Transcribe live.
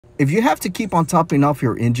If you have to keep on topping off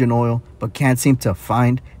your engine oil but can't seem to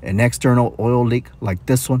find an external oil leak like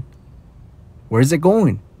this one, where's it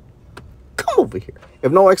going? Come over here.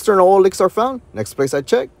 If no external oil leaks are found, next place I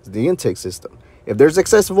check is the intake system. If there's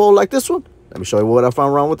excessive oil like this one, let me show you what I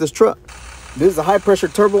found wrong with this truck. This is a high pressure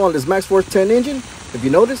turbo on this MaxxForce 10 engine. If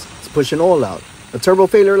you notice, it's pushing oil out. A turbo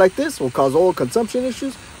failure like this will cause oil consumption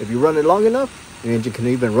issues. If you run it long enough, your engine can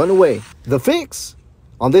even run away. The fix: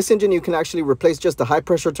 on this engine, you can actually replace just the high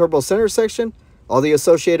pressure turbo center section, all the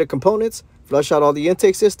associated components, flush out all the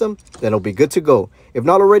intake system, then it'll be good to go. If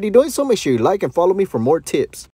not already doing so, make sure you like and follow me for more tips.